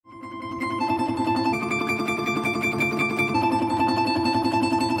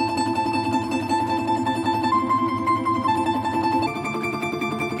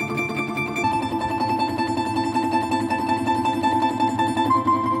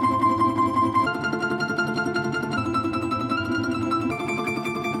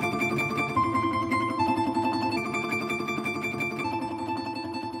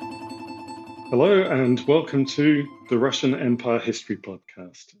Hello and welcome to the Russian Empire History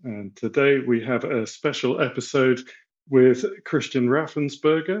Podcast. And today we have a special episode with Christian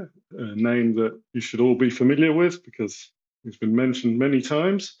Raffensperger, a name that you should all be familiar with because he's been mentioned many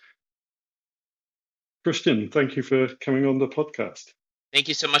times. Christian, thank you for coming on the podcast. Thank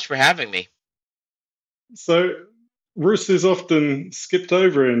you so much for having me. So, Rus is often skipped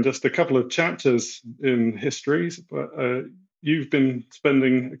over in just a couple of chapters in histories, but you've been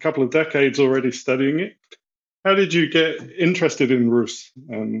spending a couple of decades already studying it. How did you get interested in Rus,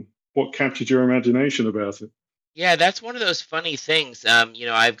 and what captured your imagination about it? Yeah, that's one of those funny things.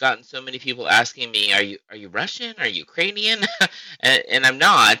 I've gotten so many people asking me, "Are you Russian? Are you Ukrainian?" and I'm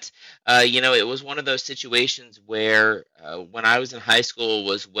not. It was one of those situations where when I was in high school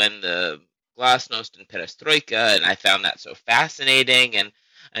was when the glasnost and perestroika, and I found that so fascinating,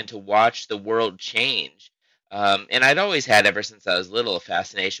 and to watch the world change. And I'd always had, ever since I was little, a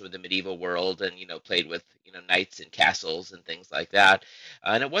fascination with the medieval world, and played with knights and castles and things like that.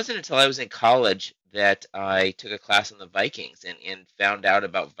 And it wasn't until I was in college that I took a class on the Vikings and found out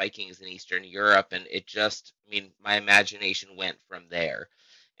about Vikings in Eastern Europe. And it just, I mean, my imagination went from there.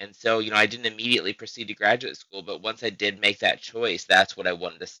 And so, I didn't immediately proceed to graduate school, but once I did make that choice, that's what I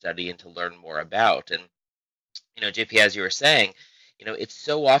wanted to study and to learn more about. And JP, as you were saying, it's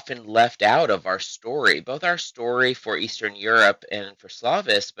so often left out of our story, both our story for Eastern Europe and for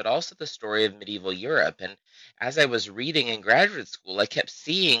Slavists, but also the story of medieval Europe. And as I was reading in graduate school, I kept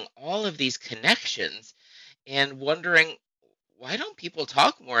seeing all of these connections and wondering, why don't people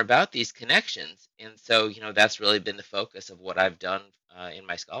talk more about these connections? And so, that's really been the focus of what I've done in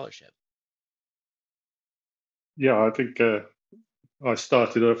my scholarship. Yeah, I think I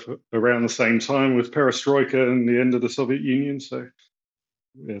started off around the same time with perestroika and the end of the Soviet Union, so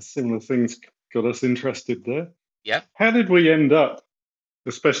yeah, similar things got us interested there. Yeah. How did we end up,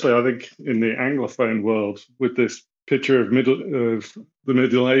 especially I think in the Anglophone world, with this picture of the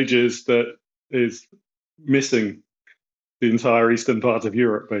Middle Ages that is missing the entire eastern part of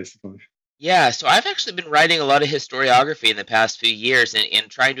Europe, basically? Yeah, so I've actually been writing a lot of historiography in the past few years and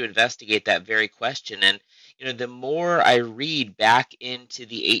trying to investigate that very question. And, the more I read back into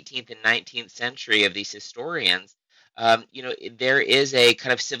the 18th and 19th century of these historians, there is a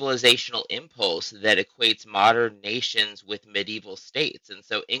kind of civilizational impulse that equates modern nations with medieval states. And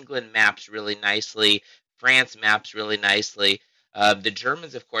so England maps really nicely, France maps really nicely. The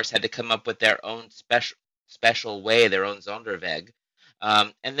Germans, of course, had to come up with their own special way, their own Sonderweg.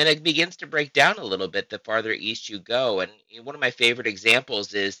 And then it begins to break down a little bit the farther east you go. And one of my favorite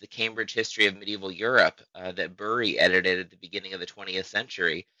examples is the Cambridge History of Medieval Europe that Bury edited at the beginning of the 20th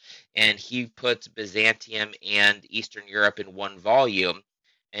century. And he puts Byzantium and Eastern Europe in one volume.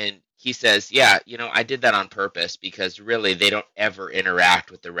 And he says, yeah, I did that on purpose because really they don't ever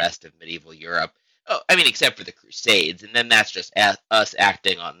interact with the rest of medieval Europe. Oh, I mean, except for the Crusades. And then that's just us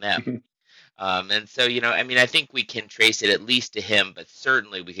acting on them. And so, I mean, I think we can trace it at least to him, but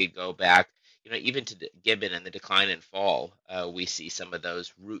certainly we could go back, even to Gibbon and the Decline and Fall. We see some of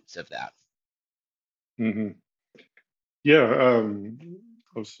those roots of that. Hmm. Yeah,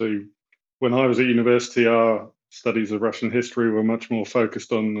 obviously, when I was at university, our studies of Russian history were much more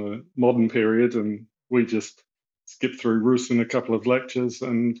focused on the modern period, and we just skipped through Rus in a couple of lectures.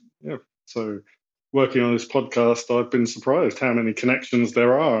 And yeah, so working on this podcast, I've been surprised how many connections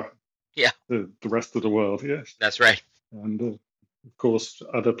there are Yeah, to the rest of the world. Yes, that's right. and of course,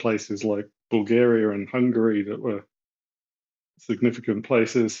 other places like Bulgaria and Hungary that were significant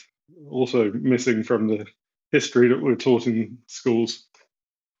places also missing from the history that we're taught in schools.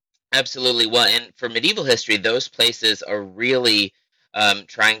 Absolutely. Well, and for medieval history, those places are really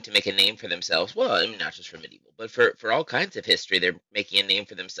trying to make a name for themselves. Well, I mean, not just for medieval, but for all kinds of history, they're making a name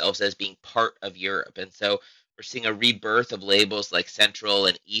for themselves as being part of Europe. And so we're seeing a rebirth of labels like Central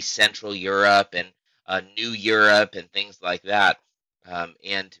and East Central Europe and New Europe and things like that.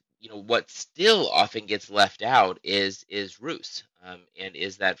 And what still often gets left out is Rus, and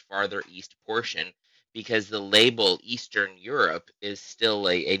is that farther east portion because the label Eastern Europe is still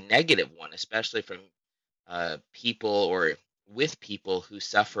a negative one, especially from people or with people who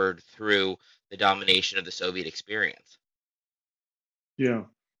suffered through the domination of the Soviet experience. Yeah.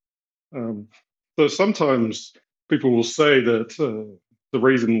 Um, so sometimes people will say that the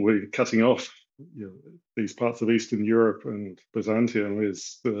reason we're cutting off these parts of Eastern Europe and Byzantium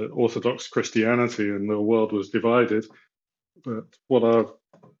is the Orthodox Christianity and the world was divided. But what I've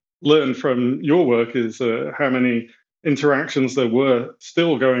learned from your work is how many interactions there were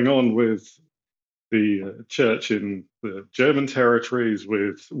still going on with the church in the German territories,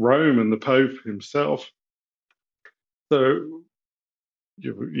 with Rome and the Pope himself. So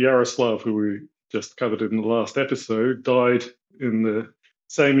Yaroslav, who we just covered in the last episode, died in the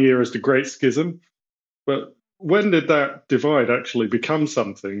same year as the Great Schism. But when did that divide actually become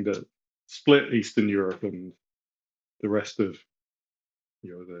something that split Eastern Europe and the rest of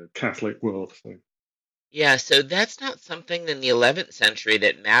the Catholic world? So, Yeah, so that's not something in the 11th century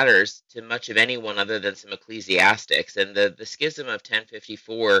that matters to much of anyone other than some ecclesiastics. And the schism of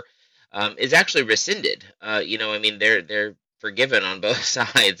 1054 is actually rescinded. I mean, they're forgiven on both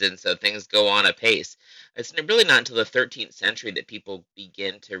sides, and so things go on apace. Really not until the 13th century that people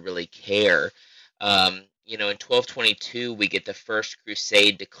begin to really care. In 1222 we get the first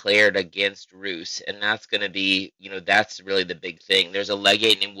crusade declared against Rus, and that's going to be, that's really the big thing. There's a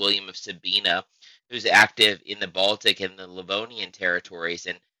legate named William of Sabina who's active in the Baltic and the Livonian territories,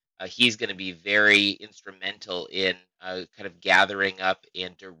 and he's going to be very instrumental in kind of gathering up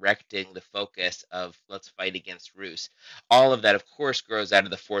and directing the focus of let's fight against Rus. All of that, of course, grows out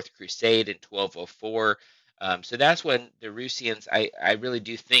of the Fourth Crusade in 1204. So that's when the Rusians, I really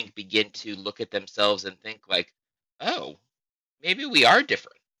do think, begin to look at themselves and think like, oh, maybe we are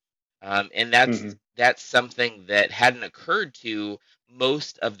different. And mhm. that's something that hadn't occurred to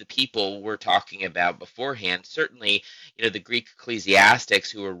most of the people we're talking about beforehand. Certainly, the Greek ecclesiastics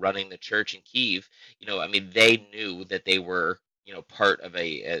who were running the church in Kiev, I mean, they knew that they were, part of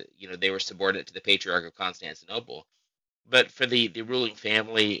they were subordinate to the Patriarch of Constantinople. But for the ruling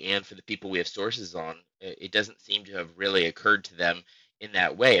family and for the people we have sources on, it doesn't seem to have really occurred to them in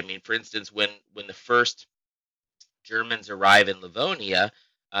that way. I mean, for instance, when the first Germans arrive in Livonia,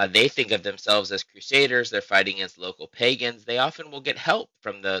 they think of themselves as crusaders. They're fighting against local pagans. They often will get help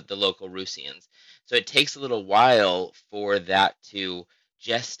from the local Rusians. So it takes a little while for that to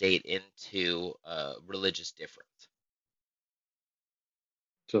gestate into religious difference.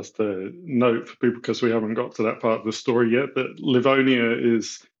 Just a note for people, because we haven't got to that part of the story yet, that Livonia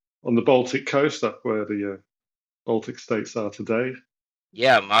is on the Baltic coast, up where the Baltic states are today.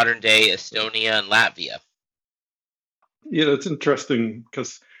 Yeah, modern day Estonia and Latvia. Yeah, it's interesting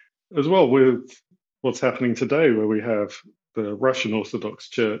because, as well, with what's happening today, where we have the Russian Orthodox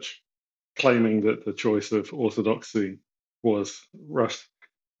Church claiming that the choice of orthodoxy was Rus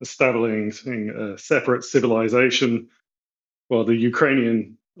establishing a separate civilization, while the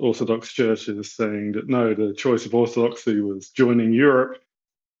Ukrainian Orthodox Church is saying that no, the choice of orthodoxy was joining Europe.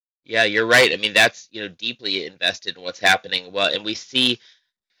 Yeah, you're right. I mean, that's, deeply invested in what's happening. Well, and we see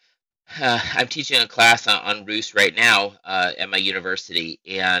I'm teaching a class on Rus right now at my university,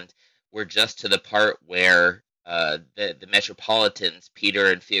 and we're just to the part where the metropolitans, Peter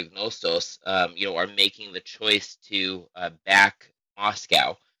and Theognostos, are making the choice to back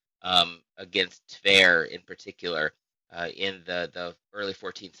Moscow against Tver in particular in the early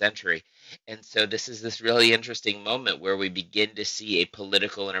 14th century. And so this is this really interesting moment where we begin to see a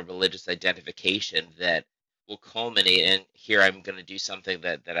political and a religious identification that will culminate. And here I'm going to do something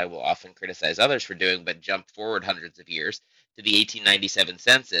that I will often criticize others for doing, but jump forward hundreds of years to the 1897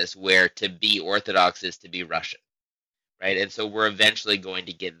 census, where to be Orthodox is to be Russian, right? And so we're eventually going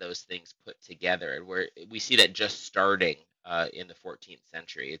to get those things put together, and we see that just starting in the 14th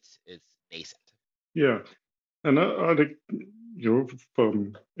century. It's nascent. Yeah, and I think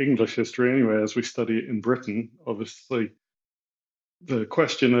from English history anyway, as we study it in Britain, obviously the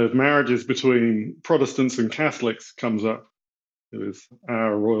question of marriages between Protestants and Catholics comes up with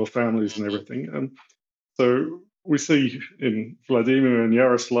our royal families and Hmm. everything. So we see in Vladimir and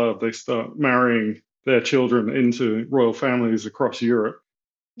Yaroslav, they start marrying their children into royal families across Europe.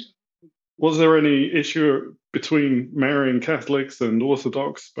 Was there any issue between marrying Catholics and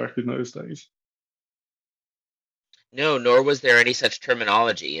Orthodox back in those days? No, nor was there any such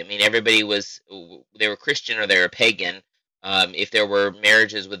terminology. I mean, everybody they were Christian or they were pagan. If there were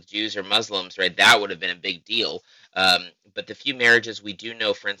marriages with Jews or Muslims, right, that would have been a big deal. But the few marriages we do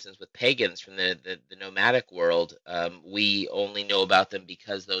know, for instance, with pagans from the nomadic world, we only know about them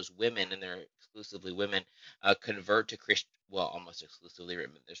because those women, and they're exclusively women, convert to Christ. Well, almost exclusively.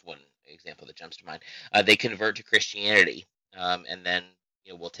 There's one example that jumps to mind. They convert to Christianity, and then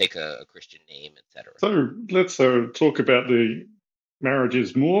we'll take a Christian name, etc. So let's talk about the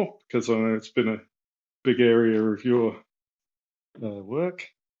marriages more, because I know it's been a big area of your work.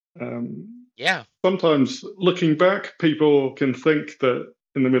 Um, Yeah. Sometimes looking back, people can think that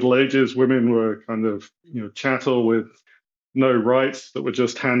in the Middle Ages, women were kind of chattel with no rights that were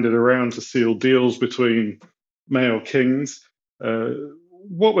just handed around to seal deals between male kings. Uh,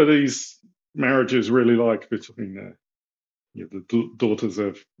 what were these marriages really like between the daughters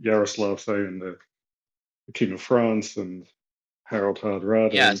of Yaroslav, say, and the King of France and Harold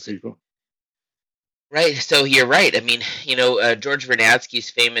Hardrada Yeah, and people? Right. So you're right. I mean, George Vernadsky's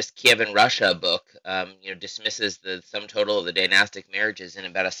famous Kiev and Russia book, dismisses the sum total of the dynastic marriages in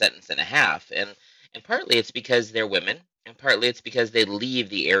about a sentence and a half, and partly it's because they're women, and partly it's because they leave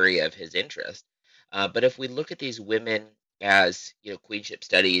the area of his interest. But if we look at these women as queenship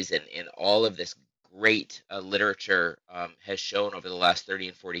studies and all of this great literature has shown over the last 30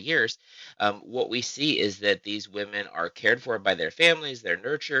 and 40 years, what we see is that these women are cared for by their families, they're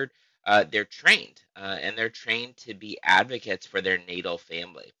nurtured, they're trained, and they're trained to be advocates for their natal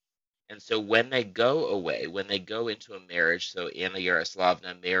family. And so when they go away, when they go into a marriage, so Anna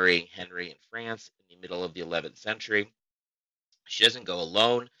Yaroslavna marrying Henry in France in the middle of the 11th century, she doesn't go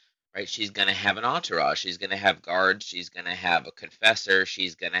alone, right? She's going to have an entourage. She's going to have guards. She's going to have a confessor.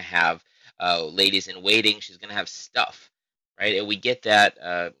 She's going to have ladies in waiting. She's going to have stuff, right? And we get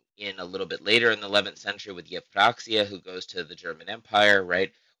that in a little bit later in the 11th century with Yevpraxia, who goes to the German Empire,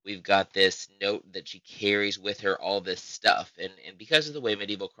 right? We've got this note that she carries with her all this stuff. And because of the way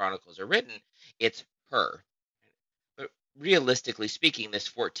medieval chronicles are written, it's her. But realistically speaking, this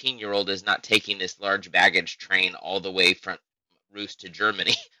 14-year-old is not taking this large baggage train all the way from Rus to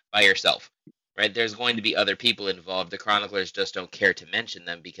Germany by herself, right? There's going to be other people involved. The chroniclers just don't care to mention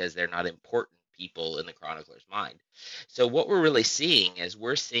them because they're not important people in the chronicler's mind. So what we're really seeing is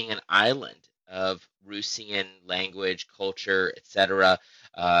we're seeing an island of Rusian language, culture, etc.,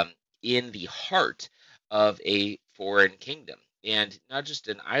 in the heart of a foreign kingdom. And not just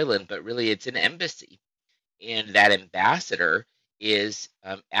an island, but really it's an embassy, and that ambassador is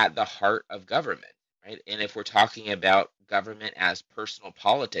at the heart of government, right? And if we're talking about government as personal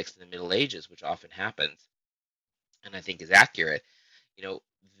politics in the Middle Ages, which often happens, and I think is accurate, you know,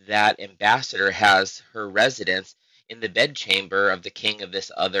 that ambassador has her residence in the bedchamber of the king of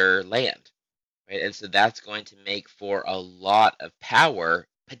this other land, right? And so that's going to make for a lot of power,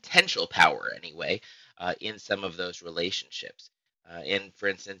 potential power anyway, in some of those relationships. And for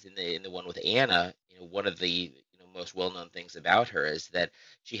instance, in the one with Anna, one of the most well-known things about her is that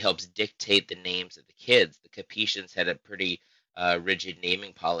she helps dictate the names of the kids. The Capetians had a pretty rigid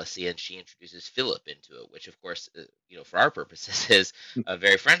naming policy, and she introduces Philip into it, which of course, for our purposes, is a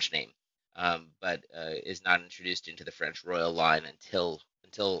very French name, but is not introduced into the French royal line until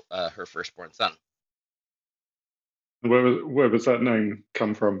her firstborn son. Where does that name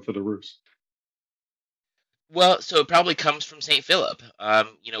come from for the Rus? Well, so it probably comes from Saint Philip,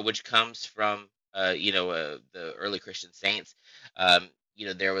 which comes from the early Christian saints.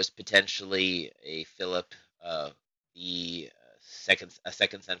 There was potentially a Philip, the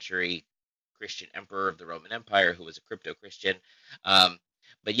second century Christian emperor of the Roman Empire, who was a crypto Christian. Um,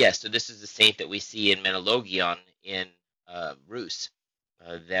 but yes, so this is the saint that we see in Menologion in Rus,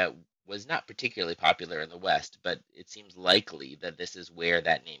 that was not particularly popular in the West, but it seems likely that this is where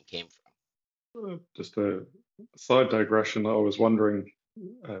that name came from. Just a side digression. I was wondering,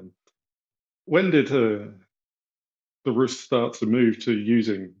 um, when did the Rus start to move to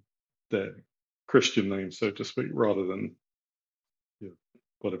using their Christian names, so to speak, rather than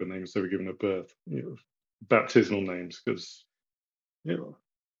whatever names they were given at birth, baptismal names? Because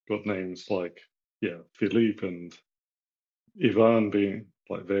got names like Philippe and Ivan being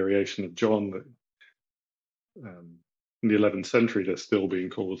like variation of John. That in the 11th century they're still being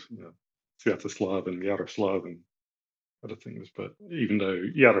called Sviatoslav and Yaroslav and other things. But even though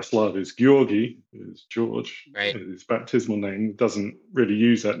Yaroslav is Georgi, is George, Right. his baptismal name doesn't really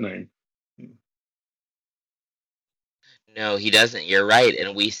use that name. No, he doesn't. You're right.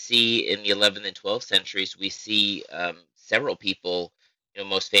 And we see in the 11th and 12th centuries, we see several people,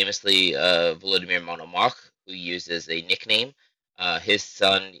 most famously Volodymyr Monomach, who uses a nickname. His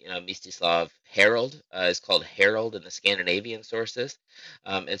son, Mstislav Harold, is called Harold in the Scandinavian sources.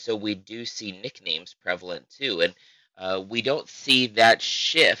 And so we do see nicknames prevalent too. And we don't see that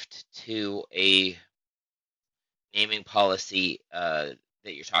shift to a naming policy that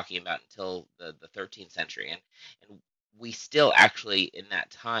you're talking about until the 13th century. And we still actually in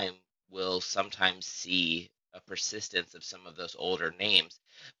that time will sometimes see a persistence of some of those older names,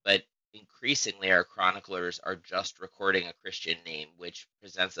 but increasingly our chroniclers are just recording a Christian name, which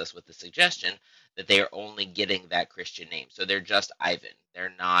presents us with the suggestion that they are only getting that Christian name. So they're just Ivan.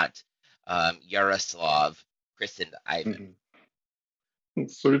 They're not Yaroslav christened Ivan. Mm-hmm.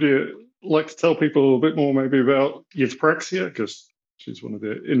 So, would you like to tell people a bit more maybe about Yevpraxia? Because she's one of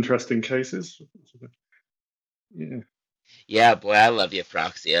the interesting cases. Yeah. Yeah, boy, I love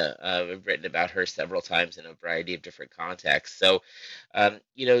Euphroxia. I've written about her several times in a variety of different contexts. So,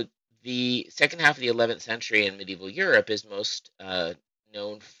 the second half of the 11th century in medieval Europe is most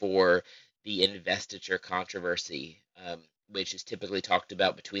known for the investiture controversy which is typically talked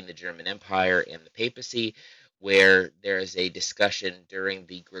about between the German Empire and the papacy, where there is a discussion during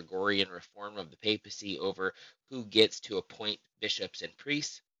the Gregorian reform of the papacy over who gets to appoint bishops and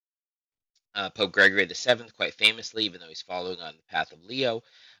priests. Pope Gregory VII, quite famously, even though he's following on the path of Leo,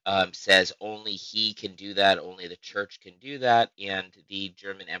 says only he can do that, only the church can do that. And the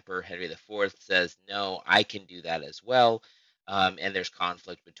German Emperor Henry IV says, no, I can do that as well. And there's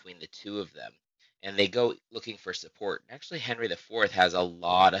conflict between the two of them. And they go looking for support. Actually, Henry IV has a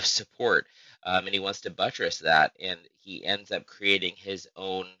lot of support, and he wants to buttress that. And he ends up creating his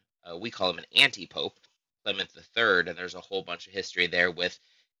own, we call him an anti pope, Clement III. And there's a whole bunch of history there with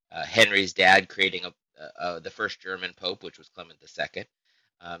Henry's dad creating the first German pope, which was Clement II.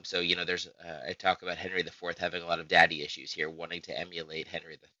 So there's I talk about Henry IV having a lot of daddy issues here, wanting to emulate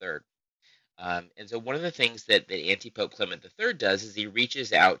Henry III. And so one of the things that anti-pope Clement III does is he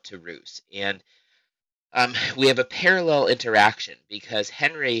reaches out to Rus, and we have a parallel interaction because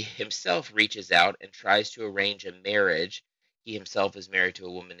Henry himself reaches out and tries to arrange a marriage. He himself is married to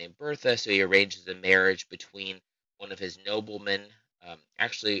a woman named Bertha, so he arranges a marriage between one of his noblemen,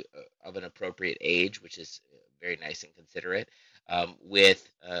 actually of an appropriate age, which is very nice and considerate, with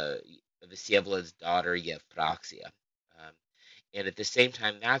Vsevolod's daughter Yevpraxia. And at the same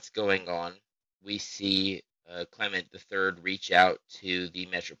time that's going on, we see Clement III reach out to the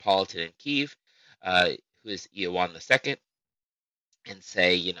metropolitan in Kiev, who is Ioan II, and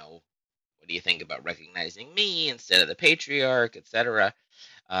say, what do you think about recognizing me instead of the patriarch, etc.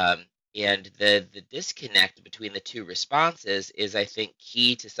 Um, and the disconnect between the two responses is, I think,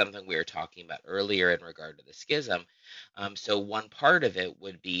 key to something we were talking about earlier in regard to the schism. So one part of it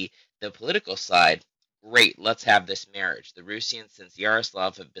would be the political side. Great, let's have this marriage. The Rusians, since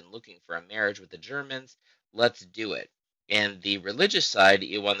Yaroslav, have been looking for a marriage with the Germans. Let's do it. And the religious side,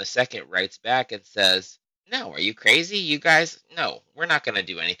 Iwan II writes back and says, "No, are you crazy? You guys, no, we're not going to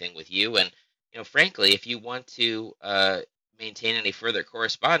do anything with you." And frankly, if you want to maintain any further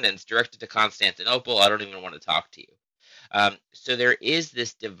correspondence, direct it to Constantinople. I don't even want to talk to you. So there is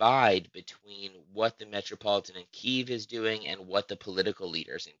this divide between what the metropolitan in Kiev is doing and what the political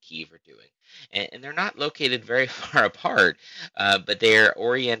leaders in Kiev are doing. And they're not located very far apart, but they are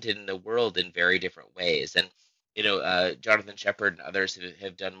oriented in the world in very different ways. And, Jonathan Shepard and others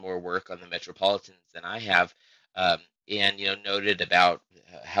have done more work on the metropolitans than I have. And noted about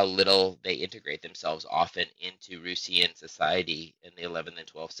how little they integrate themselves often into Rusian society in the 11th and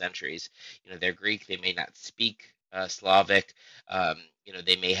 12th centuries. They're Greek; they may not speak Slavic.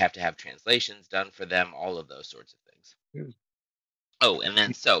 They may have to have translations done for them. All of those sorts of things. Yeah. Oh, and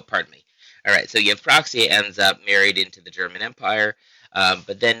then pardon me. All right, so Yevpraxia ends up married into the German Empire.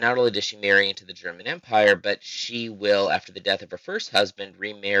 But then not only does she marry into the German Empire, but she will, after the death of her first husband,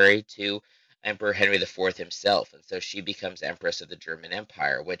 remarry to Emperor Henry IV himself. And so she becomes Empress of the German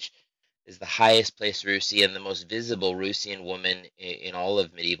Empire, which is the highest placed Rusian and the most visible Rusian woman in all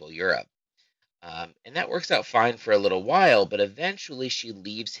of medieval Europe. And that works out fine for a little while, but eventually she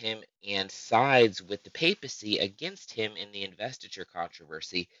leaves him and sides with the papacy against him in the investiture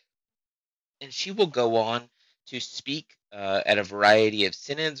controversy. And she will go on to speak at a variety of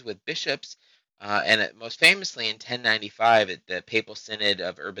synods with bishops, and most famously in 1095 at the Papal Synod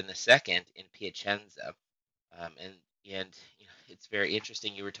of Urban II in Piacenza. And it's very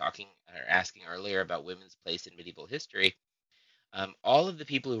interesting. You were talking or asking earlier about women's place in medieval history. All of the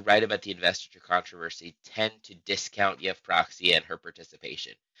people who write about the investiture controversy tend to discount Yevpraxia and her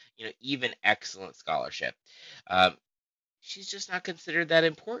participation. Even excellent scholarship. Um, she's just not considered that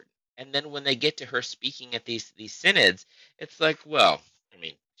important. And then when they get to her speaking at these synods, it's like, well, I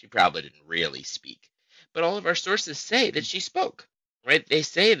mean, she probably didn't really speak, but all of our sources say that she spoke, right? They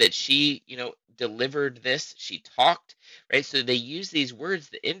say that she, delivered this, she talked, right? So they use these words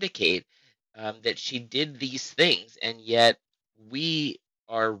that indicate that she did these things, and yet we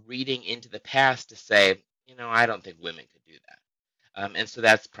are reading into the past to say, I don't think women could do that. And so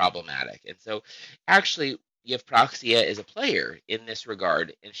that's problematic. And so actually, Yevpraxia is a player in this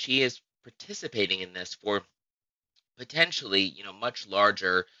regard, and she is participating in this for potentially, much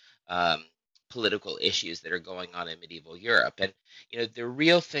larger um, political issues that are going on in medieval Europe. And the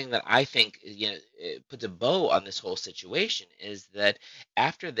real thing that I think puts a bow on this whole situation is that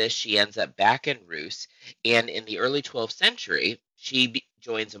after this, she ends up back in Rus, and in the early 12th century, she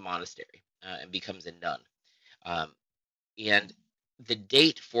joins a monastery and becomes a nun. Um, and the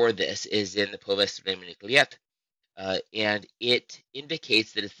date for this is in the Povest Reminigliet, and it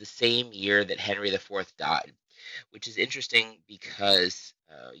indicates that it's the same year that Henry IV died, which is interesting because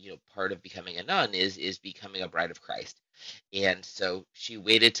part of becoming a nun is becoming a bride of Christ. And so she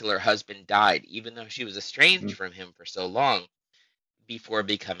waited till her husband died, even though she was estranged Mm. from him for so long, before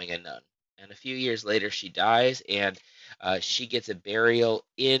becoming a nun. And a few years later, she dies, and she gets a burial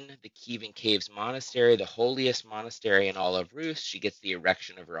in the Kievan Caves Monastery, the holiest monastery in all of Rus. She gets the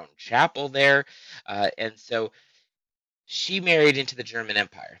erection of her own chapel there. And so she married into the German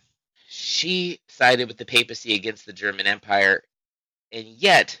Empire. She sided with the papacy against the German Empire, and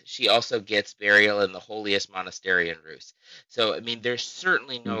yet she also gets burial in the holiest monastery in Rus. So, I mean, there's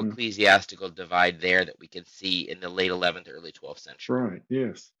certainly no Hmm. ecclesiastical divide there that we can see in the late 11th, early 12th century. Right.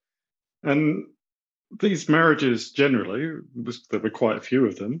 Yes. And these marriages generally, there were quite a few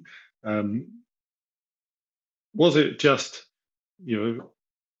of them. Um, was it just, you know,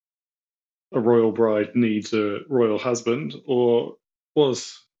 a royal bride needs a royal husband, or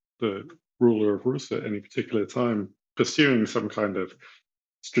was the ruler of Rus at any particular time pursuing some kind of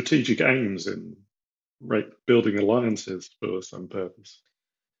strategic aims in building alliances for some purpose?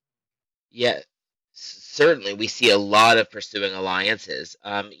 Yeah, certainly we see a lot of pursuing alliances.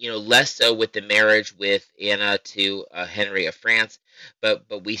 Less so with the marriage with Anna to Henry of France,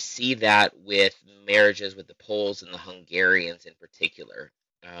 but we see that with marriages with the Poles and the Hungarians in particular,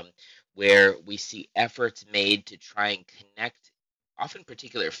 where we see efforts made to try and connect often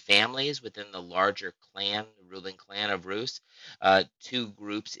particular families within the larger clan, the ruling clan of Rus, to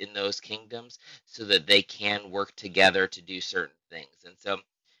groups in those kingdoms so that they can work together to do certain things. And so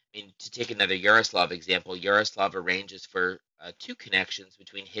mean, to take another Yaroslav example, Yaroslav arranges for two connections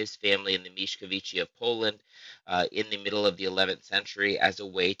between his family and the Mishkovici of Poland in the middle of the 11th century as a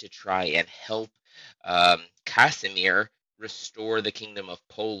way to try and help Casimir restore the kingdom of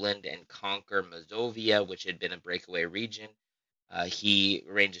Poland and conquer Mazovia, which had been a breakaway region. He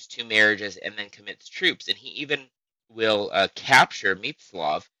arranges two marriages and then commits troops, and he even will capture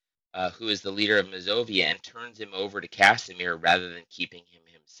Mitslav, who is the leader of Mazovia, and turns him over to Casimir rather than keeping him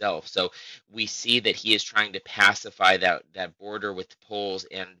himself. So we see that he is trying to pacify that border with the Poles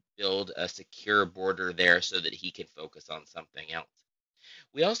and build a secure border there so that he can focus on something else.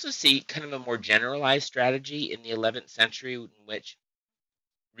 We also see kind of a more generalized strategy in the 11th century in which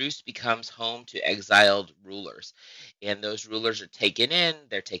Rus becomes home to exiled rulers. And those rulers are taken in,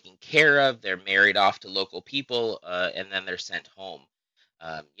 they're taken care of, they're married off to local people, and then they're sent home.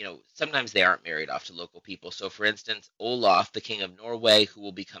 Sometimes they aren't married off to local people. So, for instance, Olaf, the king of Norway, who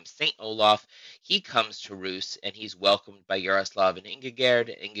will become Saint Olaf, he comes to Rus and he's welcomed by Yaroslav and Ingigerd.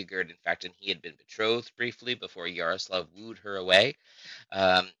 Ingigerd, in fact, and he had been betrothed briefly before Yaroslav wooed her away.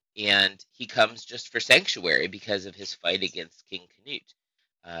 Um, and he comes just for sanctuary because of his fight against King Canute.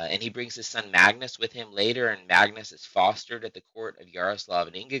 And he brings his son Magnus with him later, and Magnus is fostered at the court of Yaroslav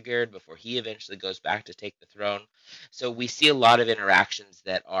and Ingigerd before he eventually goes back to take the throne. So we see a lot of interactions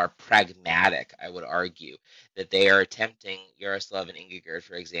that are pragmatic, I would argue, that they are attempting, Yaroslav and Ingigerd,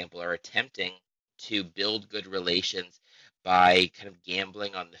 for example, are attempting to build good relations by kind of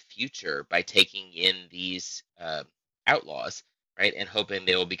gambling on the future, by taking in these outlaws, right, and hoping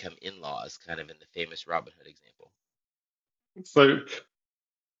they will become in-laws, kind of in the famous Robin Hood example. So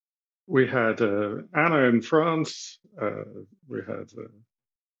we had Anna in France. We had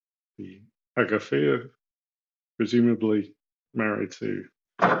the Agafea, presumably married to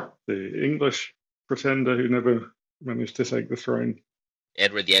the English pretender who never managed to take the throne.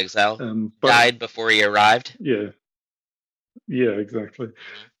 Edward the Exile But died before he arrived. yeah, yeah, exactly. Hmm.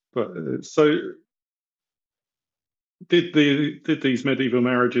 But so did these medieval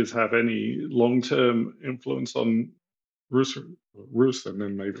marriages have any long term influence on Rus and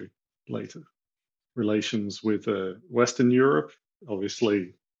then maybe later relations with Western Europe?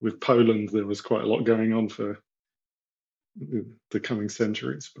 Obviously, with Poland, there was quite a lot going on for the coming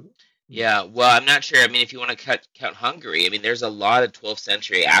centuries. But Yeah, well, I'm not sure. I mean, if you want to count Hungary, I mean, there's a lot of 12th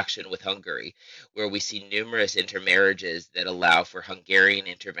century action with Hungary, where we see numerous intermarriages that allow for Hungarian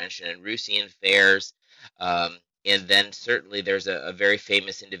intervention in Rusian affairs. Um, and then certainly there's a very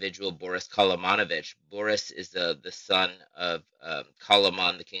famous individual, Boris Kalamanowicz. Boris is the son of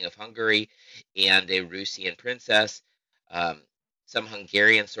Kalaman, the king of Hungary, and a Rusian princess. Um, some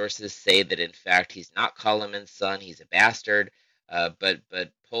Hungarian sources say that in fact he's not Kalaman's son; he's a bastard. But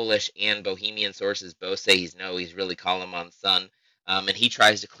Polish and Bohemian sources both say he's really Kalaman's son, and he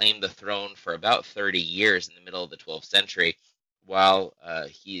tries to claim the throne for about 30 years in the middle of the 12th century, while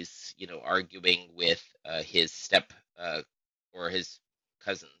he's arguing with his or his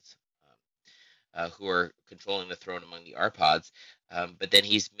cousins, who are controlling the throne among the Arpads. But then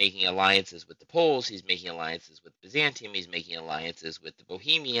he's making alliances with the Poles, he's making alliances with Byzantium, he's making alliances with the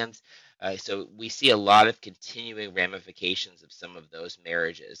Bohemians. So we see a lot of continuing ramifications of some of those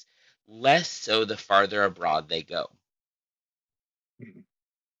marriages, less so the farther abroad they go.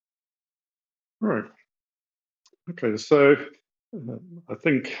 Right. Okay. So I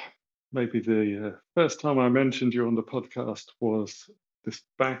think maybe the first time I mentioned you on the podcast was this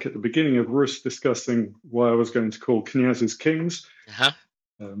back at the beginning of Rus discussing why I was going to call Kniaz's Kings, Uh-huh.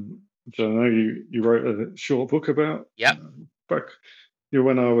 which I know you wrote a short book about Yep. back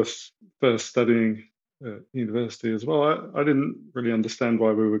when I was first studying at university as well. I didn't really understand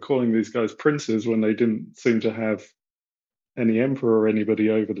why we were calling these guys princes when they didn't seem to have any emperor or anybody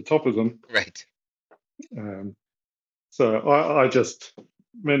over the top of them. Right. Um, so I just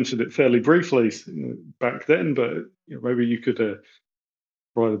mentioned it fairly briefly back then, but maybe you could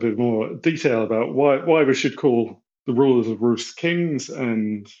provide a bit more detail about why we should call the rulers of Rus kings,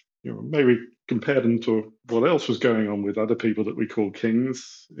 and maybe compare them to what else was going on with other people that we call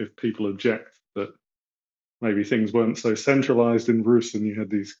kings. If people object that maybe things weren't so centralized in Rus and you had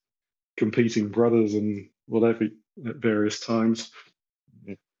these competing brothers and whatever at various times.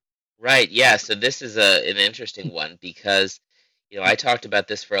 Yeah. Right. Yeah. So this is an interesting one because, I talked about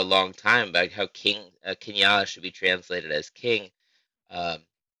this for a long time about how Kenya should be translated as king. Um,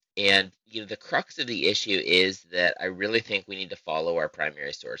 and the crux of the issue is that I really think we need to follow our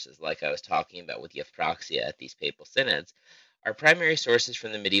primary sources, like I was talking about with Euphraxia at these papal synods. Our primary sources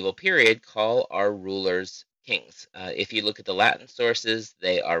from the medieval period call our rulers kings. If you look at the Latin sources,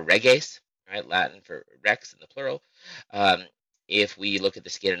 they are reges, right? Latin for rex in the plural. Um, if we look at the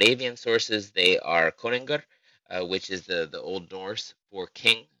Scandinavian sources, they are konungar, which is the Old Norse for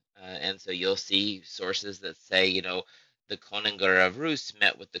king. And so you'll see sources that say, the Konungar of Rus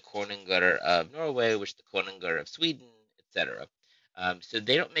met with the Konungar of Norway, which the Konungar of Sweden, etc. So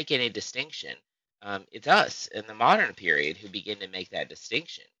they don't make any distinction. It's us in the modern period who begin to make that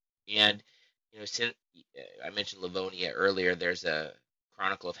distinction. And since I mentioned Livonia earlier, there's a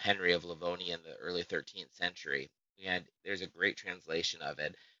Chronicle of Henry of Livonia in the early 13th century, and there's a great translation of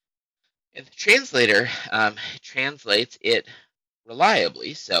it. And the translator translates it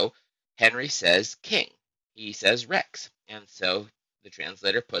reliably. So Henry says king. He says Rex. And so the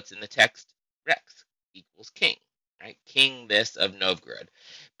translator puts in the text Rex equals king, right? King this of Novgorod.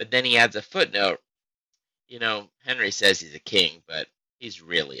 But then he adds a footnote. Henry says he's a king, but he's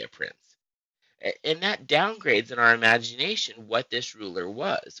really a prince. And that downgrades in our imagination what this ruler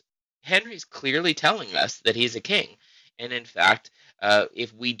was. Henry's clearly telling us that he's a king. And in fact,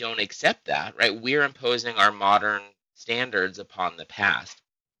 if we don't accept that, right, we're imposing our modern standards upon the past.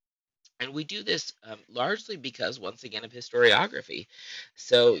 And we do this largely because, once again, of historiography.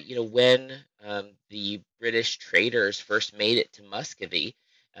 So, when the British traders first made it to Muscovy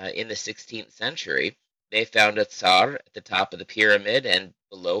in the 16th century, they found a Tsar at the top of the pyramid, and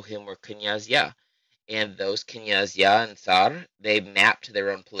below him were knyazya. And those knyazya and Tsar, they mapped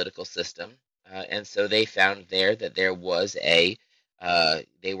their own political system. And so they found there that there was they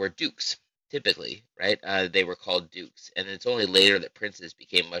were dukes, typically, right? They were called dukes. And it's only later that princes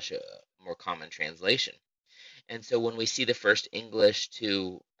became much more common translation. And so when we see the first English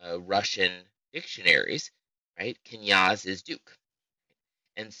to Russian dictionaries, right, knyaz is duke.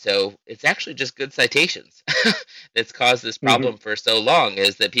 And so it's actually just good citations that's caused this Mm-hmm. problem for so long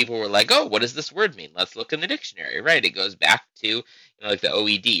is that people were like, oh, what does this word mean? Let's look in the dictionary, right? It goes back to, like the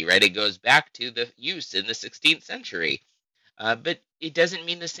OED, right? It goes back to the use in the 16th century. But it doesn't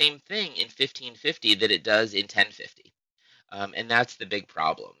mean the same thing in 1550 that it does in 1050. And that's the big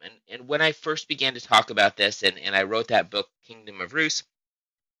problem. And when I first began to talk about this and I wrote that book, Kingdom of Rus,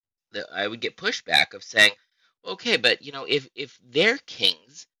 I would get pushback of saying, okay, but if they're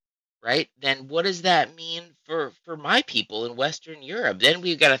kings, right, then what does that mean for my people in Western Europe? Then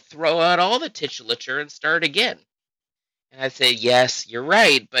we've got to throw out all the titulature and start again. And I'd say, yes, you're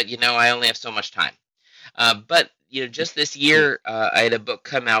right, but I only have so much time. But just this Yeah. year, I had a book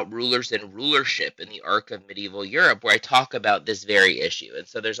come out, "Rulers and Rulership in the Arc of Medieval Europe," where I talk about this very issue. And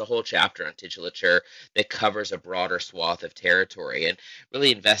so there's a whole chapter on titulature that covers a broader swath of territory and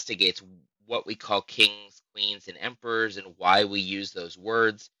really investigates what we call kings, queens, and emperors and why we use those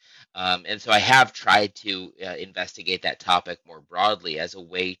words. And so I have tried to investigate that topic more broadly as a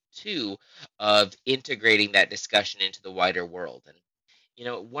way too of integrating that discussion into the wider world.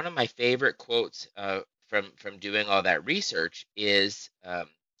 And one of my favorite quotes from doing all that research is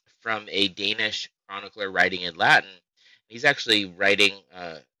from a Danish chronicler writing in Latin. He's actually writing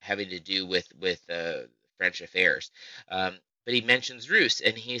having to do with French affairs, but he mentions Rus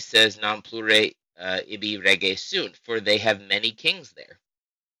and he says "Non plure ibi rege sunt," for they have many kings there.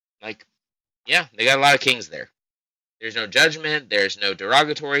 Like, yeah, they got a lot of kings there. There's no judgment. There's no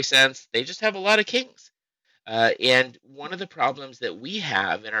derogatory sense. They just have a lot of kings. And one of the problems that we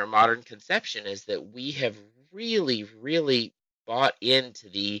have in our modern conception is that we have really, really bought into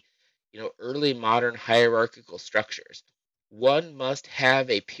the early modern hierarchical structures. One must have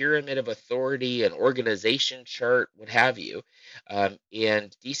a pyramid of authority, an organization chart, what have you,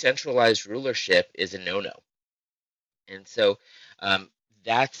 and decentralized rulership is a no-no. And so um,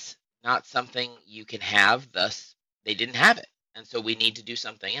 that's not something you can have. Thus, they didn't have it, and so we need to do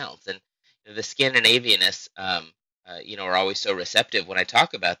something else. And the Scandinavianists, are always so receptive when I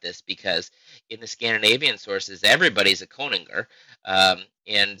talk about this because in the Scandinavian sources, everybody's a Koninger,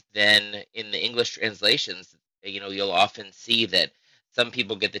 and then in the English translations, you'll often see that some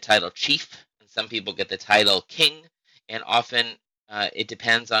people get the title chief and some people get the title king, and often it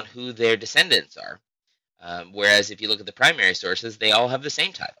depends on who their descendants are. Whereas if you look at the primary sources, they all have the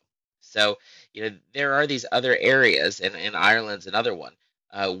same title. So, there are these other areas, and Ireland's another one,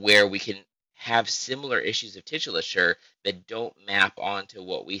 where we can have similar issues of titulature that don't map onto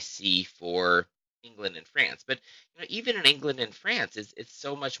what we see for England and France. But even in England and France, it's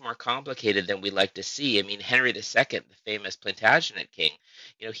so much more complicated than we like to see. I mean, Henry II, the famous Plantagenet king,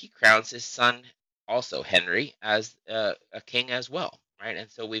 he crowns his son, also Henry, as a king as well, right?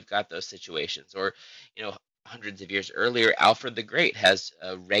 And so we've got those situations. Or you know, hundreds of years earlier, Alfred the Great has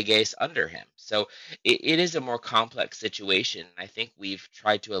reges under him. So it is a more complex situation. I think we've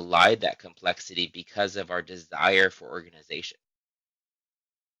tried to elide that complexity because of our desire for organization.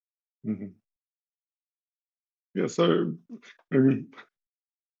 Mhm. Yeah. So, um,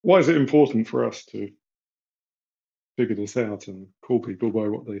 why is it important for us to figure this out and call people by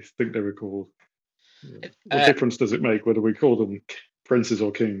what they think they were called? What Uh, difference does it make whether we call them princes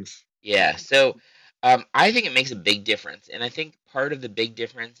or kings? yeah, so I think it makes a big difference. And I think part of the big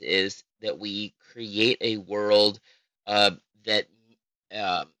difference is that we create a world uh, that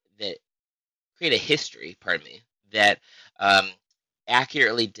that create a history, pardon me, that um,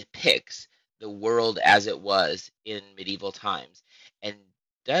 accurately depicts the world as it was in medieval times and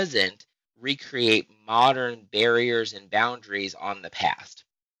doesn't recreate modern barriers and boundaries on the past.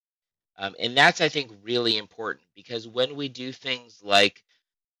 And that's, I think, really important because when we do things like,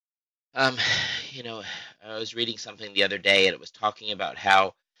 um, you know, I was reading something the other day and it was talking about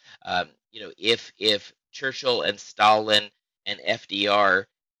how, if Churchill and Stalin and FDR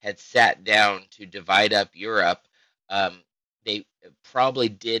had sat down to divide up Europe, um, they probably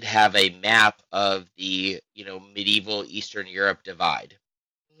did have a map of the, medieval Eastern Europe divide.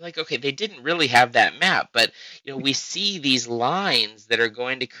 Like, okay, they didn't really have that map, but we see these lines that are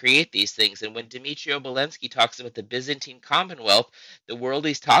going to create these things. And when Dmitry Obolensky talks about the Byzantine Commonwealth, the world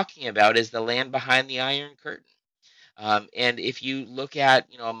he's talking about is the land behind the Iron Curtain. And if you look at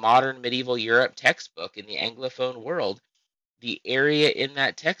a modern medieval Europe textbook in the Anglophone world, the area in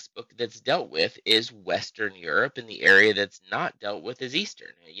that textbook that's dealt with is Western Europe, and the area that's not dealt with is Eastern.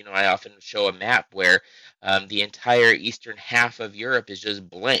 I often show a map where the entire eastern half of Europe is just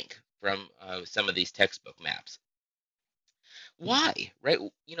blank from some of these textbook maps. Mhm. Why, right?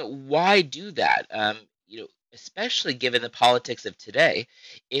 Why do that? Especially given the politics of today,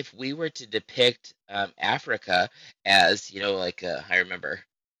 if we were to depict Africa as, I remember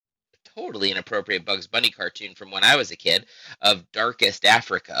totally inappropriate Bugs Bunny cartoon from when I was a kid of darkest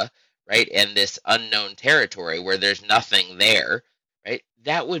Africa, right? And this unknown territory where there's nothing there, right?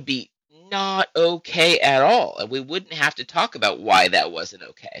 That would be not okay at all. And we wouldn't have to talk about why that wasn't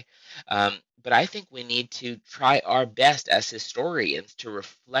okay. But I think we need to try our best as historians to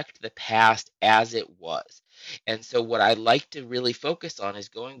reflect the past as it was. And so, what I like to really focus on is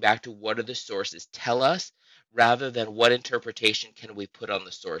going back to what do the sources tell us rather than what interpretation can we put on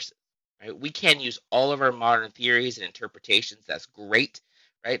the sources. Right? We can use all of our modern theories and interpretations. That's great,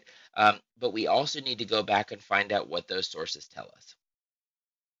 right? But we also need to go back and find out what those sources tell us.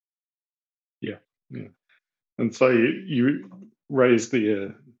 Yeah, yeah. And so you raised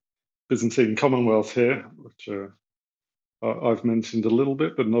the Byzantine Commonwealth here, which I've mentioned a little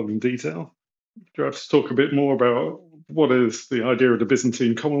bit, but not in detail. Do you have to talk a bit more about what is the idea of the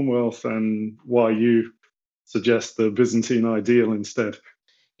Byzantine Commonwealth and why you suggest the Byzantine ideal instead?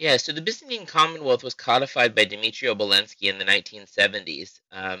 Yeah, so the Byzantine Commonwealth was codified by Dmitry Obolensky in the 1970s,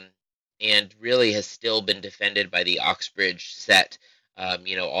 and really has still been defended by the Oxbridge set,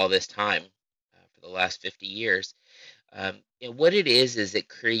 all this time for the last 50 years. And what it is it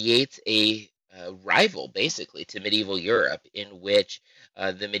creates a rival, basically, to medieval Europe, in which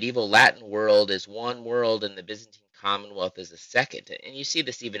the medieval Latin world is one world and the Byzantine Commonwealth is a second. And you see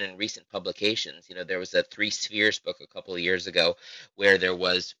this even in recent publications. There was a Three Spheres book a couple of years ago where there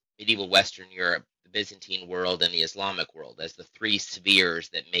was medieval Western Europe, the Byzantine world, and the Islamic world as the three spheres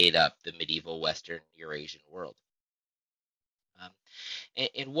that made up the medieval Western Eurasian world.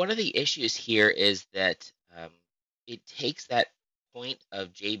 And one of the issues here is that it takes that point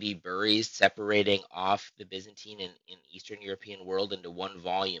of J.B. Bury's separating off the Byzantine and Eastern European world into one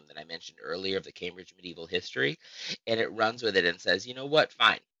volume that I mentioned earlier of the Cambridge Medieval History. And it runs with it and says, you know what,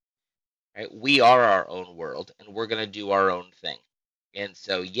 fine, right? We are our own world and we're going to do our own thing. And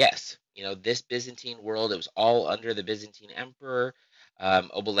so, yes, this Byzantine world, it was all under the Byzantine emperor.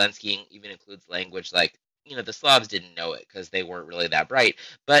 Obolensky even includes language like, the Slavs didn't know it because they weren't really that bright,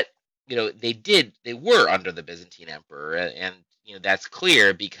 but, they were under the Byzantine emperor. And that's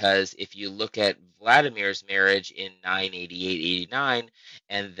clear because if you look at Vladimir's marriage in 988-89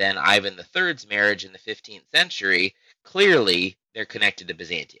 and then Ivan the Third's marriage in the 15th century, clearly they're connected to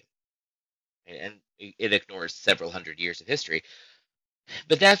Byzantium and it ignores several hundred years of history.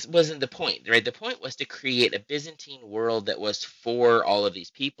 But that wasn't the point, right? The point was to create a Byzantine world that was for all of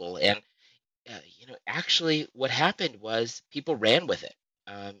these people. And, actually, what happened was people ran with it.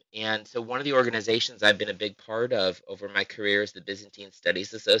 And so, one of the organizations I've been a big part of over my career is the Byzantine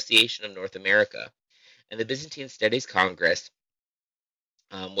Studies Association of North America. And the Byzantine Studies Congress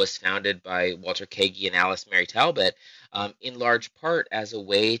was founded by Walter Kagi and Alice Mary Talbot, in large part as a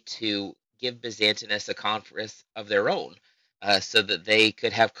way to give Byzantinists a conference of their own, so that they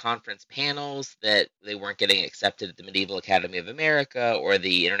could have conference panels that they weren't getting accepted at the Medieval Academy of America or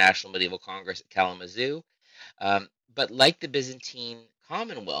the International Medieval Congress at Kalamazoo. But like the Byzantine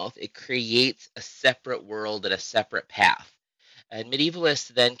Commonwealth, it creates a separate world and a separate path. And medievalists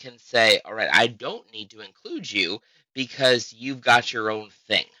then can say, all right, I don't need to include you because you've got your own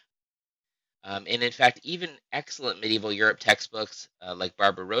thing. And in fact, even excellent medieval Europe textbooks like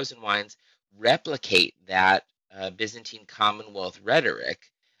Barbara Rosenwein's replicate that Byzantine Commonwealth rhetoric,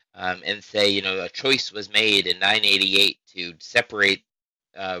 and say, a choice was made in 988 to separate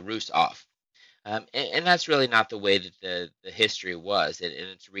Rus off. And that's really not the way that the history was, and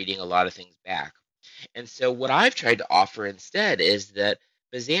it's reading a lot of things back. And so, what I've tried to offer instead is that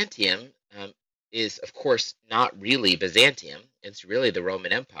Byzantium is, of course, not really Byzantium. It's really the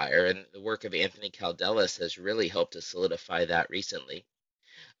Roman Empire. And the work of Anthony Caldelas has really helped to solidify that recently.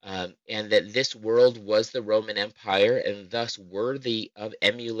 And that this world was the Roman Empire and thus worthy of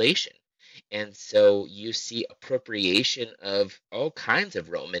emulation. And so you see appropriation of all kinds of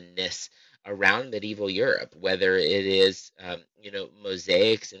Romanness around medieval Europe, whether it is,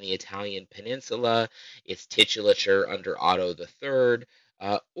 mosaics in the Italian peninsula, it's titulature under Otto III,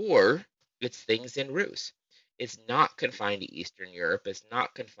 or it's things in Rus. It's not confined to Eastern Europe. It's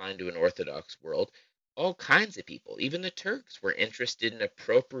not confined to an Orthodox world. All kinds of people, even the Turks, were interested in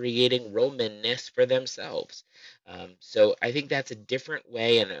appropriating Romanness for themselves. So I think that's a different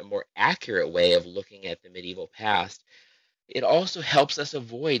way and a more accurate way of looking at the medieval past. It also helps us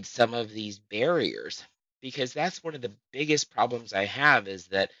avoid some of these barriers because that's one of the biggest problems I have is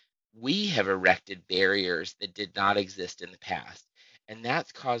that we have erected barriers that did not exist in the past. And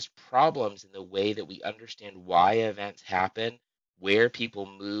that's caused problems in the way that we understand why events happen, where people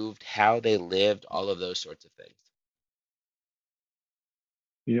moved, how they lived, all of those sorts of things.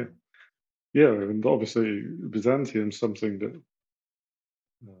 Yeah, yeah, and obviously Byzantium, something that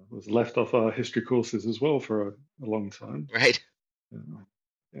was left off our history courses as well for a long time. Right? Uh,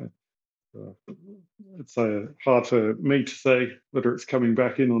 yeah, uh, it's hard for me to say whether it's coming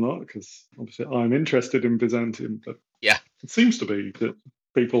back in or not because obviously I'm interested in Byzantium, but Yeah. it seems to be that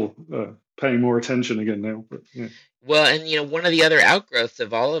people are paying more attention again now. But yeah, Well, and one of the other outgrowths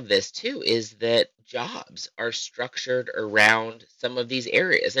of all of this too is that jobs are structured around some of these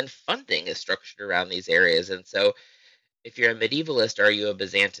areas and funding is structured around these areas. And so if you're a medievalist, are you a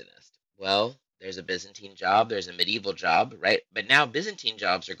Byzantinist? Well, there's a Byzantine job, there's a medieval job, right? But now Byzantine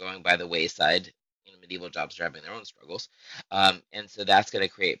jobs are going by the wayside. Medieval jobs are having their own struggles, and so that's going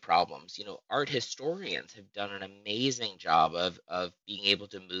to create problems. Art historians have done an amazing job of being able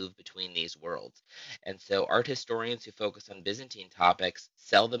to move between these worlds, and so art historians who focus on Byzantine topics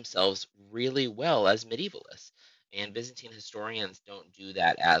sell themselves really well as medievalists. And Byzantine historians don't do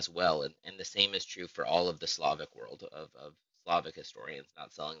that as well. And the same is true for all of the Slavic world of Slavic historians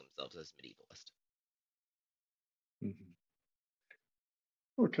not selling themselves as medievalist. mhm.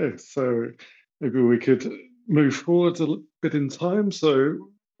 Okay, so maybe we could move forward a bit in time.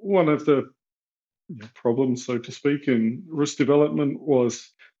 So one of the problems, so to speak, in Rus development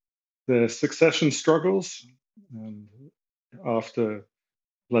was their succession struggles. And after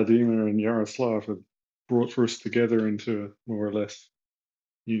Vladimir and Yaroslav had brought Rus together into a more or less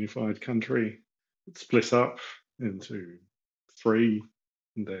unified country, it split up into three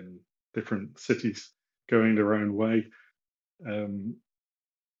and then different cities going their own way. Um,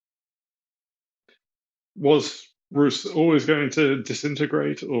 was Rus always going to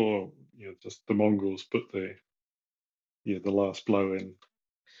disintegrate, or just the Mongols put the last blow in.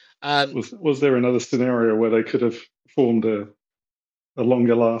 Um, Was there another scenario where they could have formed a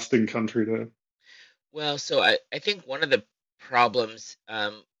longer lasting country there? well, so I think one of the problems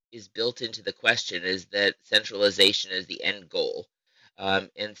is built into the question is that centralization is the end goal.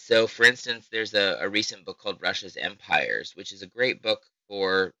 And so, for instance, there's a recent book called Russia's Empires, which is a great book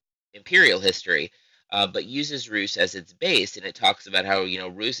for imperial history, but uses Rus as its base. And it talks about how,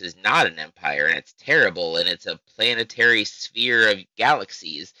 Rus is not an empire and it's terrible and it's a planetary sphere of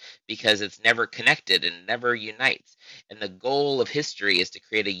galaxies because it's never connected and never unites. And the goal of history is to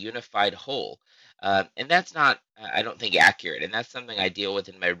create a unified whole. And that's not, I don't think, accurate. And that's something I deal with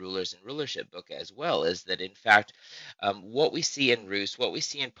in my Rulers and Rulership book as well, is that in fact, what we see in Rus, what we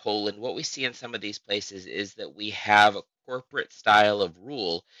see in Poland, what we see in some of these places is that we have a corporate style of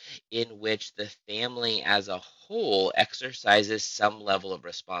rule in which the family as a whole exercises some level of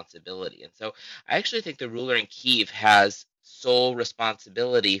responsibility. And so I actually think the ruler in Kiev has sole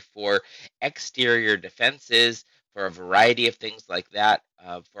responsibility for exterior defenses, for a variety of things like that,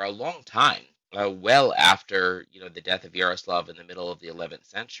 for a long time, well after the death of Yaroslav in the middle of the 11th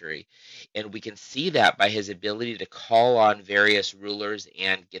century, and we can see that by his ability to call on various rulers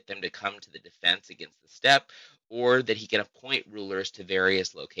and get them to come to the defense against the steppe, or that he can appoint rulers to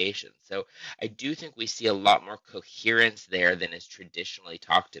various locations. So I do think we see a lot more coherence there than is traditionally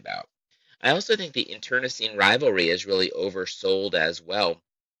talked about. I also think the internecine rivalry is really oversold as well.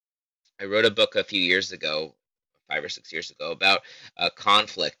 I wrote a book a few years ago, 5 or 6 years ago, about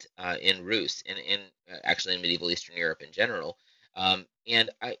conflict in Rus and actually in medieval Eastern Europe in general.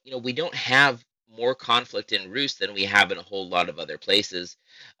 We don't have more conflict in Rus than we have in a whole lot of other places.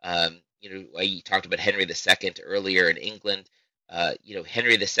 I talked about Henry II earlier in England.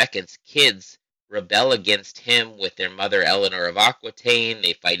 Henry II's kids rebel against him with their mother Eleanor of Aquitaine.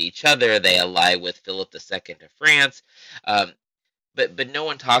 They fight each other. They ally with Philip II of France. Um, but no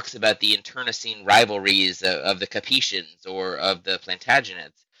one talks about the internecine rivalries of the Capetians or of the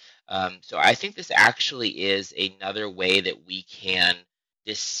Plantagenets. So I think this actually is another way that we can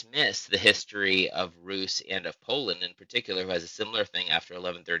dismiss the history of Rus and of Poland in particular, who has a similar thing after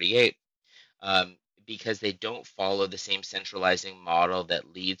 1138, um, because they don't follow the same centralizing model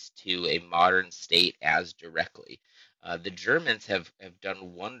that leads to a modern state as directly. The Germans have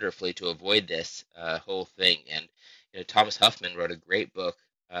done wonderfully to avoid this whole thing, and Thomas Huffman wrote a great book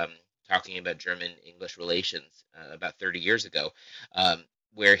talking about German-English relations about 30 years ago,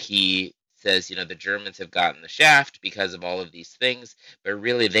 where he says, the Germans have gotten the shaft because of all of these things, but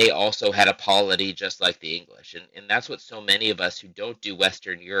really they also had a polity just like the English. And that's what so many of us who don't do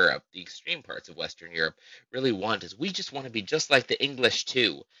Western Europe, the extreme parts of Western Europe, really want is we just want to be just like the English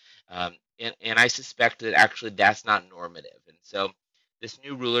too. And I suspect that actually that's not normative. And so this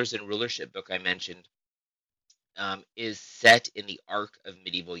new Rulers and Rulership book I mentioned is set in the arc of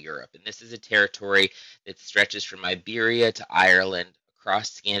medieval Europe. And this is a territory that stretches from Iberia to Ireland,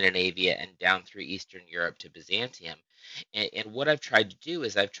 across Scandinavia, and down through Eastern Europe to Byzantium. And what I've tried to do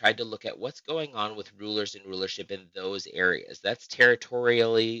is I've tried to look at what's going on with rulers and rulership in those areas. That's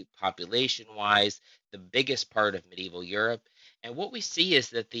territorially, population wise, the biggest part of medieval Europe. And what we see is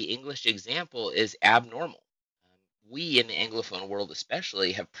that the English example is abnormal. We in the Anglophone world,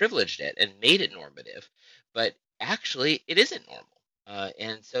 especially, have privileged it and made it normative, but actually, it isn't normal.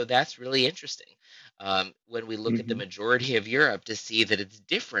 And so that's really interesting when we look at the Hmm. majority of Europe to see that it's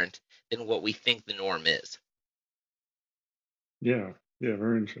different than what we think the norm is. Yeah, yeah,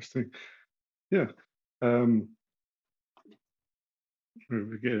 very interesting. Yeah. Um,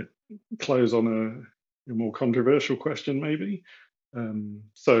 we get close on a more controversial question, maybe.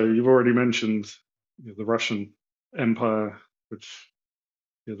 So you've already mentioned the Russian Empire, which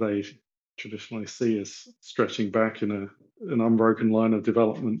they traditionally see as stretching back in an unbroken line of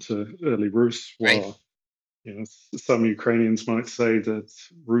development to early Rus, Right. while some Ukrainians might say that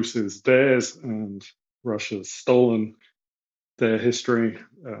Rus is theirs and Russia's stolen their history.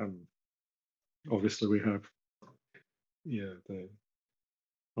 Obviously, we have the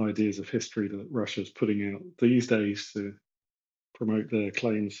ideas of history that Russia's putting out these days to promote their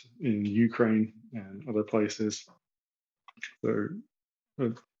claims in Ukraine and other places. So, uh,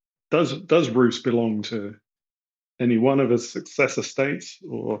 does Rus belong to any one of its successor states,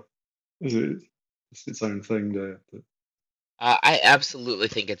 or is it just its own thing there? I absolutely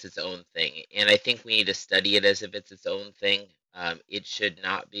think it's its own thing, and I think we need to study it as if it's its own thing. It should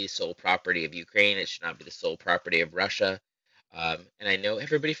not be sole property of Ukraine. It should not be the sole property of Russia. And I know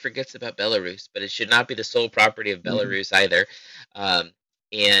everybody forgets about Belarus, but it should not be the sole property of Hmm. Belarus either. Um,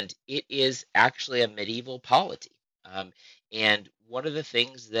 and it is actually a medieval polity. Um, and one of the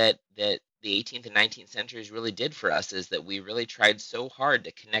things that the 18th and 19th centuries really did for us is that we really tried so hard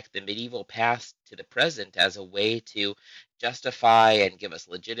to connect the medieval past to the present as a way to justify and give us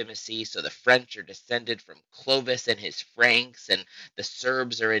legitimacy. So the French are descended from Clovis and his Franks, and the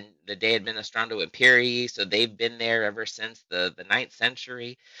Serbs are in the De Administrando Imperii, so they've been there ever since the ninth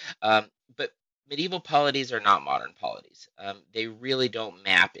century. But medieval polities are not modern polities. They really don't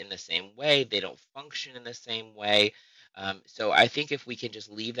map in the same way, they don't function in the same way. So I think if we can just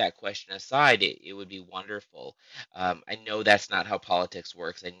leave that question aside, it would be wonderful. I know that's not how politics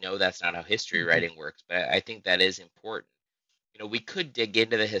works. I know that's not how history Mhm. writing works, but I think that is important. We could dig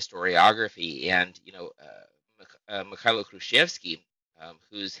into the historiography and, Mikhailo Khrushchevsky,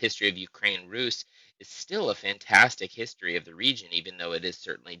 whose History of Ukraine Rus is still a fantastic history of the region, even though it is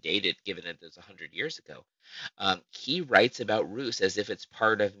certainly dated, given that it's 100 years ago. He writes about Rus as if it's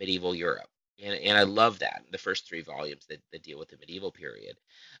part of medieval Europe. And I love that, the first three volumes that deal with the medieval period.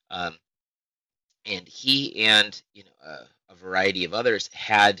 Um, and he and a variety of others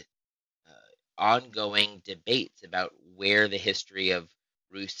had ongoing debates about where the history of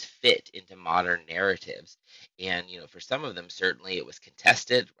Rus fit into modern narratives. And, for some of them, certainly it was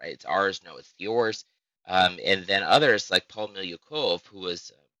contested, right? It's ours, no, it's yours. And then others, like Paul Milyukov, who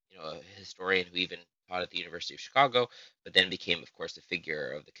was, a historian who even taught at the University of Chicago, but then became, of course, a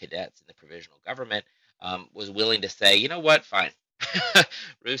figure of the cadets in the provisional government, was willing to say, you know what, fine.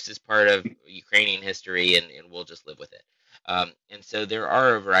 Rus is part of Ukrainian history, and we'll just live with it. And so there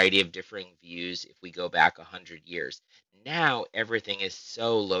are a variety of differing views if we go back 100 years. Now everything is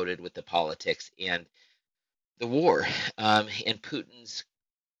so loaded with the politics and the war. And Putin's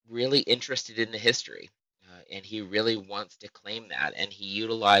really interested in the history. And he really wants to claim that. And he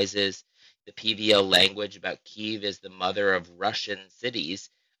utilizes the PVL language about Kiev as the mother of Russian cities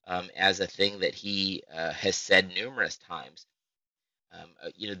as a thing that he has said numerous times.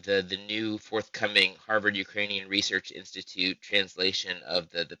 The new forthcoming Harvard Ukrainian Research Institute translation of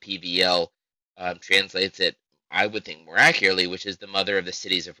the PVL translates it, I would think, more accurately, which is the mother of the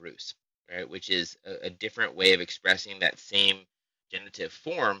cities of Rus, right? Which is a different way of expressing that same genitive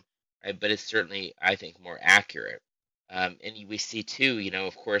form, right? But it's certainly, I think, more accurate. And we see too,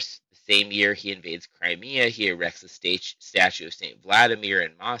 of course, the same year he invades Crimea, he erects a statue of Saint Vladimir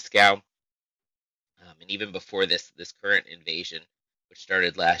in Moscow. And even before this current invasion, which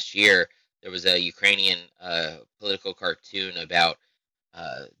started last year, there was a Ukrainian political cartoon about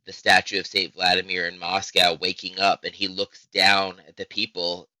the statue of Saint Vladimir in Moscow waking up, and he looks down at the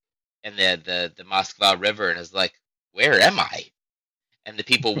people and the Moskva River, and is like, "Where am I?" And the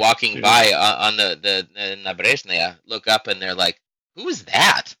people walking Yeah. by on the Naberezhnaya look up, and they're like, "Who is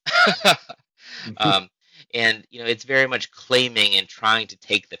that?" Mhm. um, and it's very much claiming and trying to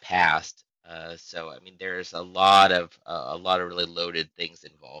take the past. So I mean, there's a lot of really loaded things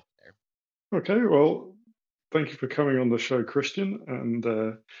involved there. Okay, well, thank you for coming on the show, Christian.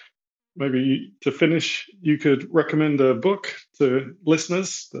 And maybe to finish, you could recommend a book to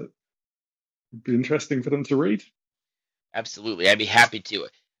listeners that would be interesting for them to read. Absolutely, I'd be happy to.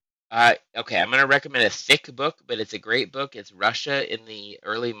 Okay, I'm going to recommend a thick book, but it's a great book. It's Russia in the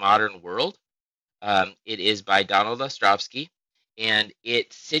Early Modern World. It is by Donald Ostrovsky, and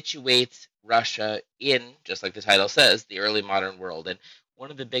it situates Russia in, just like the title says, the early modern world. And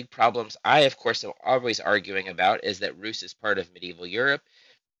one of the big problems I, of course, am always arguing about is that Rus is part of medieval Europe.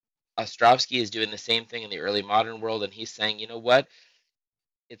 Ostrovsky is doing the same thing in the early modern world, and he's saying, you know what?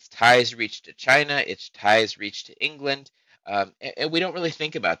 Its ties reach to China, its ties reach to England, and we don't really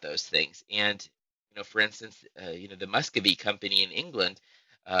think about those things. And for instance, the Muscovy Company in England,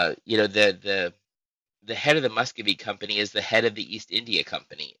 the head of the Muscovy Company is the head of the East India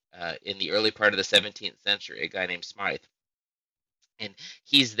Company in the early part of the 17th century, a guy named Smythe. And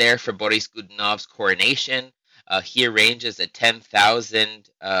he's there for Boris Godunov's coronation. He arranges a 10,000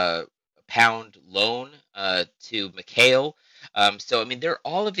 pound loan to Mikhail. So, I mean, there are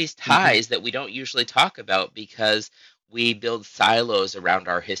all of these Hmm. ties that we don't usually talk about because we build silos around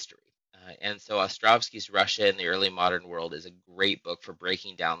our history. And so Ostrovsky's Russia in the Early Modern World is a great book for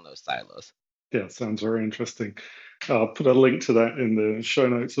breaking down those silos. Yeah, sounds very interesting. I'll put a link to that in the show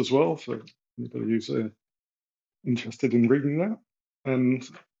notes as well for anybody who's interested in reading that. And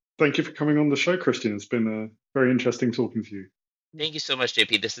thank you for coming on the show, Christian. It's been very interesting talking to you. Thank you so much,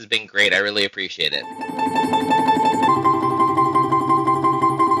 JP. This has been great. I really appreciate it.